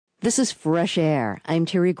This is Fresh Air. I'm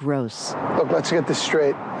Terry Gross. Look, let's get this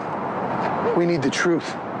straight. We need the truth.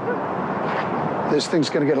 This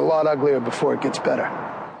thing's going to get a lot uglier before it gets better.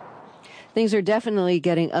 Things are definitely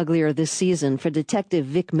getting uglier this season for Detective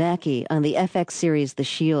Vic Mackey on the FX series The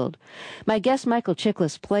Shield. My guest Michael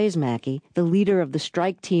Chiklis plays Mackey, the leader of the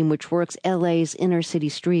strike team which works LA's inner city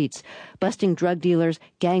streets, busting drug dealers,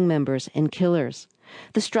 gang members, and killers.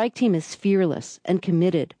 The strike team is fearless and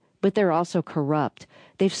committed, but they're also corrupt.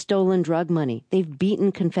 They've stolen drug money, they've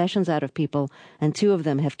beaten confessions out of people, and 2 of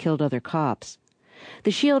them have killed other cops.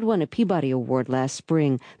 The Shield won a Peabody Award last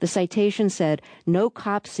spring. The citation said, "No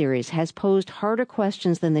cop series has posed harder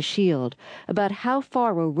questions than The Shield about how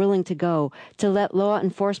far we're willing to go to let law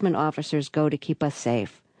enforcement officers go to keep us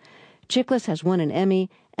safe." Chiklis has won an Emmy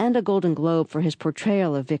and a Golden Globe for his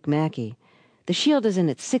portrayal of Vic Mackey. The Shield is in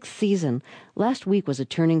its 6th season. Last week was a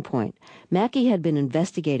turning point. Mackey had been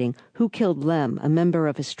investigating who killed Lem, a member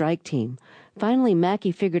of his strike team. Finally,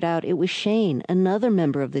 Mackey figured out it was Shane, another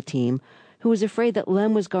member of the team, who was afraid that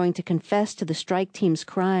Lem was going to confess to the strike team's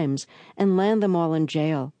crimes and land them all in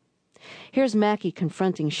jail. Here's Mackey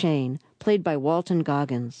confronting Shane, played by Walton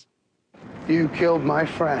Goggins. You killed my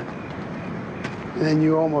friend, and then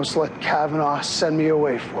you almost let Kavanaugh send me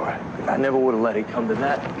away for it. I never would have let it come to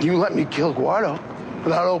that. You let me kill Guardo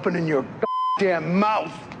without opening your damn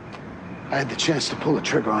mouth. I had the chance to pull the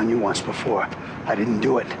trigger on you once before. I didn't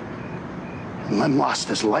do it. And Lem lost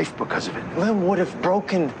his life because of it. Lem would have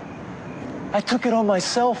broken. I took it on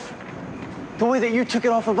myself. The way that you took it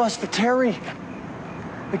off of us for Terry.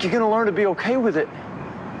 Like you're gonna learn to be okay with it.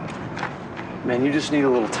 Man, you just need a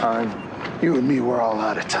little time. You and me, we're all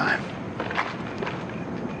out of time.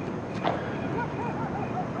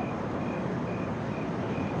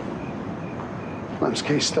 Lem's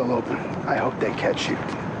case still open. I hope they catch you.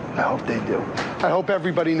 I hope they do. I hope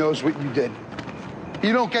everybody knows what you did.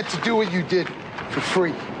 You don't get to do what you did for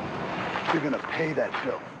free. You're gonna pay that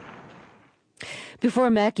bill.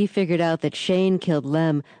 Before Mackey figured out that Shane killed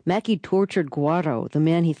Lem, Mackey tortured Guardo, the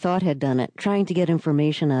man he thought had done it, trying to get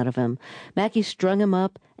information out of him. Mackey strung him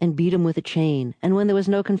up and beat him with a chain, and when there was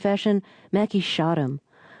no confession, Mackey shot him.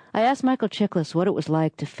 I asked Michael Chiklis what it was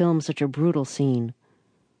like to film such a brutal scene.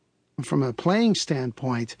 From a playing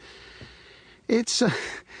standpoint,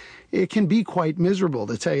 it can be quite miserable,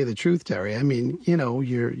 to tell you the truth, Terry. I mean, you know,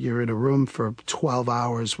 you're in a room for 12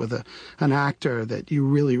 hours with an actor that you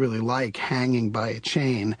really, really like hanging by a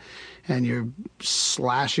chain, and you're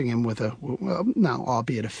slashing him with now,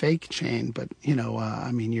 albeit a fake chain, but,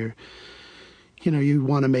 I mean, you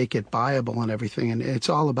want to make it viable and everything, and it's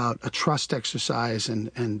all about a trust exercise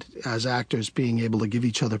and as actors being able to give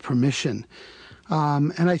each other permission.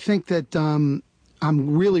 And I think that I'm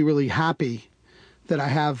really, really happy that I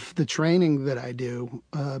have the training that I do,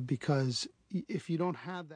 because if you don't have that...